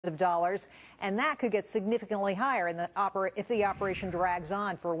of dollars, and that could get significantly higher if the operation drags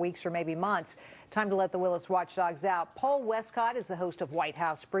on for weeks or maybe months. Time to let the Willis watchdogs out. Paul Westcott is the host of White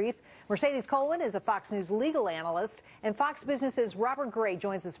House Brief. Mercedes Colin is a Fox News legal analyst, and Fox Business's Robert Gray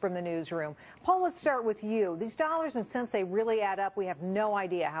joins us from the newsroom. Paul, let's start with you. These dollars and cents, they really add up. We have no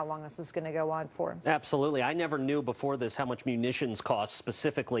idea how long this is going to go on for. Absolutely. I never knew before this how much munitions cost,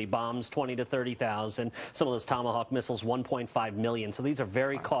 specifically bombs, 20 to 30,000. Some of those Tomahawk missiles, 1.5 million. So these are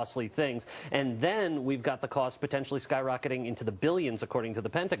very costly things. And then we've got the cost potentially skyrocketing into the billions, according to the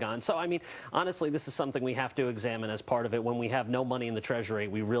Pentagon. So, I mean, honestly, this is something we have to examine as part of it. When we have no money in the Treasury,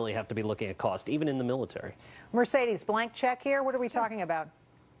 we really have to be looking at cost, even in the military. Mercedes, blank check here. What are we talking about?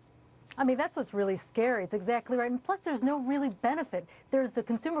 I mean, that's what's really scary. It's exactly right. And plus, there's no really benefit. There's the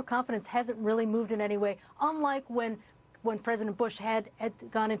consumer confidence hasn't really moved in any way, unlike when President Bush had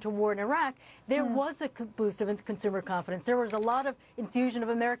gone into war in Iraq. There was a boost of consumer confidence. There was a lot of infusion of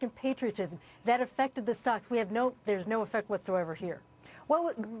American patriotism that affected the stocks. There's no effect whatsoever here.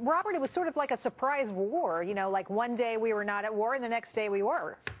 Well, Robert, it was sort of like a surprise war. You know, like one day we were not at war and the next day we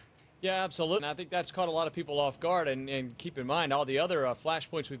were. Yeah, absolutely. And I think that's caught a lot of people off guard. And keep in mind all the other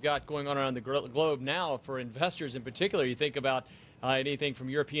flashpoints we've got going on around the globe now for investors in particular. You think about anything from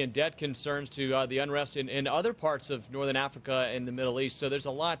European debt concerns to the unrest in other parts of northern Africa and the Middle East. So there's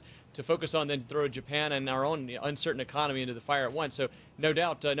a lot to focus on, then throw Japan and our own uncertain economy into the fire at once. So no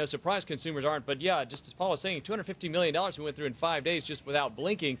doubt, no surprise consumers aren't. But yeah, just as Paul was saying, $250 million we went through in 5 days just without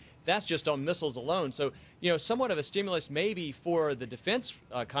blinking. That's just on missiles alone. So, you know, somewhat of a stimulus maybe for the defense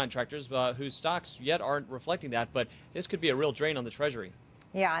contractors whose stocks yet aren't reflecting that. But this could be a real drain on the Treasury.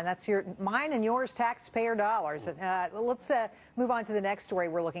 Yeah, and that's mine and yours taxpayer dollars. Let's move on to the next story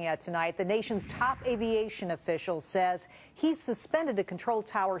we're looking at tonight. The nation's top aviation official says he suspended a control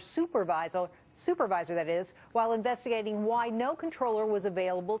tower supervisor that is, while investigating why no controller was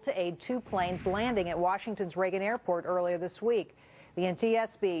available to aid two planes landing at Washington's Reagan Airport earlier this week. The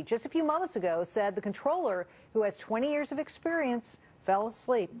NTSB just a few moments ago said the controller, who has 20 years of experience, fell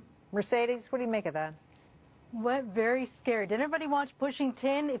asleep. Mercedes, what do you make of that? What, very scary. Did everybody watch Pushing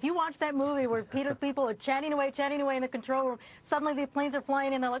 10? If you watch that movie where people are chatting away in the control room, suddenly the planes are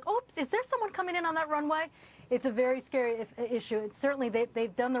flying in, they're like, oops, is there someone coming in on that runway? It's a very scary issue. It's certainly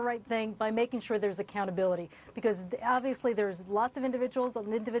they've done the right thing by making sure there's accountability, because obviously there's lots of individuals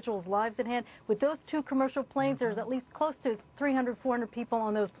lives at hand. With those two commercial planes, there's at least close to 300, 400 people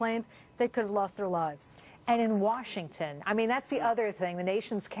on those planes. They could have lost their lives. And in Washington, I mean, that's the other thing, the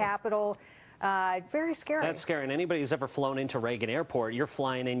nation's capital. Very scary. That's scary. And anybody who's ever flown into Reagan Airport, you're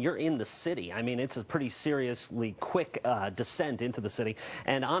flying in, you're in the city. I mean, it's a pretty seriously quick descent into the city.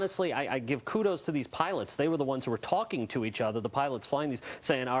 And honestly, I give kudos to these pilots. They were the ones who were talking to each other, the pilots flying these,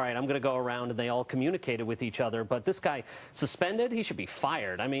 saying, all right, I'm going to go around, and they all communicated with each other. But this guy suspended, he should be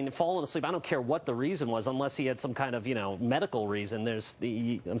fired. I mean, falling asleep, I don't care what the reason was, unless he had some kind of, you know, medical reason.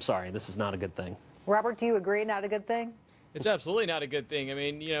 I'm sorry, this is not a good thing. Robert, do you agree? Not a good thing? It's absolutely not a good thing. I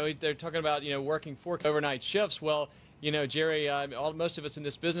mean, you know, they're talking about, you know, working 4 overnight shifts. Well, you know, Jerry, most of us in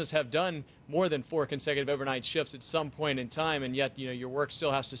this business have done more than 4 consecutive overnight shifts at some point in time, and yet, you know, your work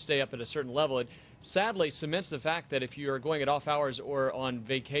still has to stay up at a certain level. It sadly cements the fact that if you are going at off hours or on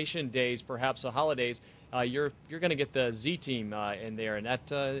vacation days, perhaps the holidays, you're going to get the Z team in there, and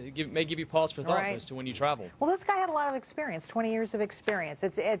that may give you pause for thought as to when you travel. Well, this guy had a lot of experience, 20 years of experience.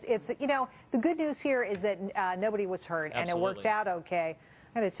 It's you know, the good news here is that nobody was hurt, and it worked out okay.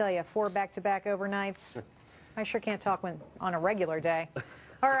 I got to tell you, 4 back-to-back overnights. I sure can't talk on a regular day.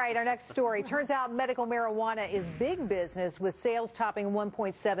 All right, our next story. Turns out medical marijuana is big business, with sales topping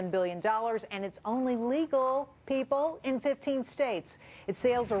 $1.7 billion, and it's only legal, people, in 15 states. Its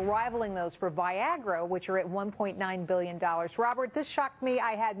sales are rivaling those for Viagra, which are at $1.9 billion. Robert, this shocked me.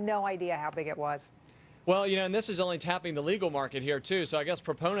 I had no idea how big it was. Well, you know, and this is only tapping the legal market here, too. So I guess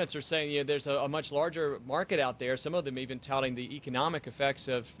proponents are saying, you know, there's a much larger market out there. Some of them even touting the economic effects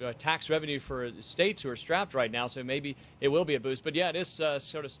of tax revenue for states who are strapped right now. So maybe it will be a boost. But, yeah, it is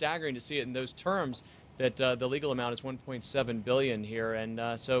sort of staggering to see it in those terms that the legal amount is $1.7 billion here. And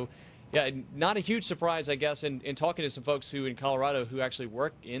so, yeah, not a huge surprise, I guess, in talking to some folks who in Colorado who actually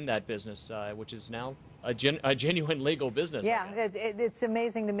work in that business, which is now a genuine legal business. Yeah, it's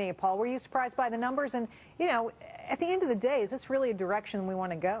amazing to me. Paul, were you surprised by the numbers? And, you know, at the end of the day, is this really a direction we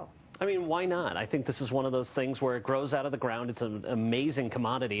want to go? I mean, why not? I think this is one of those things where it grows out of the ground. It's an amazing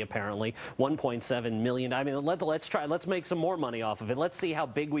commodity, apparently. 1.7 million. I mean, let's try. Let's make some more money off of it. Let's see how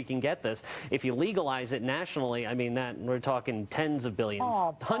big we can get this. If you legalize it nationally, I mean, we're talking tens of billions,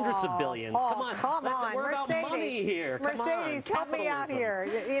 hundreds of billions. Come on, we're Mercedes, about money here. Mercedes, help me out here.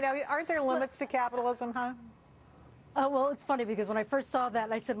 You know, aren't there limits to capitalism, huh? Well, it's funny because when I first saw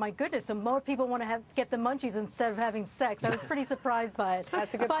that, I said, my goodness, so more people want to get the munchies instead of having sex. I was pretty surprised by it.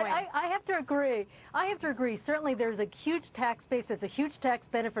 That's a good point. But I have to agree. I have to agree. Certainly, there's a huge tax base. There's a huge tax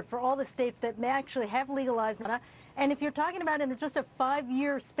benefit for all the states that may actually have legalized marijuana. And if you're talking about in just a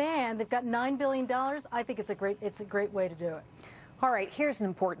 5-year span, they've got $9 billion. I think it's a great way to do it. All right, here's an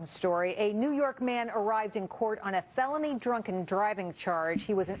important story. A New York man arrived in court on a felony drunken driving charge.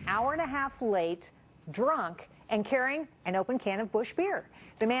 He was an hour and a half late, drunk, and carrying an open can of Busch beer.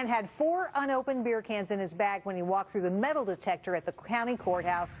 The man had 4 unopened beer cans in his bag when he walked through the metal detector at the county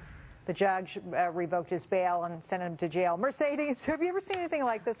courthouse. The judge revoked his bail and sent him to jail. Mercedes, have you ever seen anything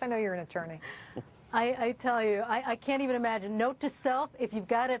like this? I know you're an attorney. I tell you, I can't even imagine. Note to self, if you've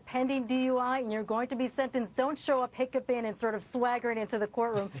got a pending DUI and you're going to be sentenced, don't show up hiccuping and sort of swaggering into the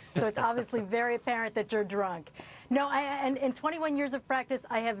courtroom, so it's obviously very apparent that you're drunk. No, and in 21 years of practice,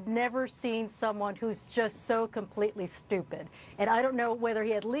 I have never seen someone who's just so completely stupid. And I don't know whether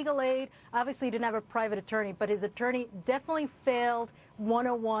he had legal aid. Obviously, he didn't have a private attorney, but his attorney definitely failed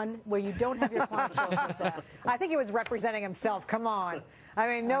 101, where you don't have your client show up with that. I think he was representing himself. Come on. I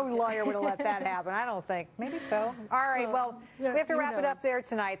mean, no lawyer would have let that happen. I don't think. Maybe so. All right, well, we have to wrap it up there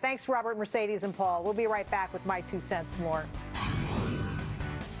tonight. Thanks, Robert, Mercedes, and Paul. We'll be right back with My 2 Cents more.